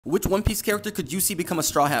Which One Piece character could you see become a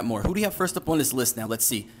Straw Hat more? Who do you have first up on this list now? Let's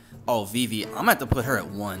see. Oh, Vivi. I'm gonna have to put her at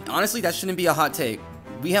 1. Honestly, that shouldn't be a hot take.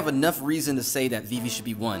 We have enough reason to say that Vivi should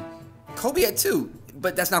be 1. Kobe at 2,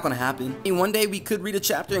 but that's not gonna happen. I mean, one day we could read a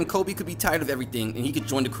chapter and Kobe could be tired of everything and he could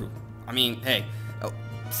join the crew. I mean, hey,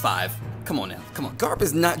 5. Come on now, come on. Garp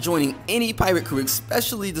is not joining any pirate crew,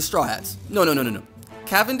 especially the Straw Hats. No.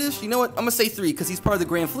 Cavendish, you know what? I'm gonna say 3 because he's part of the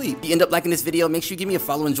Grand Fleet. If you end up liking this video, make sure you give me a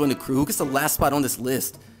follow and join the crew. Who gets the last spot on this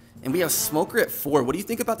list? And we have Smoker at 4. What do you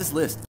think about this list?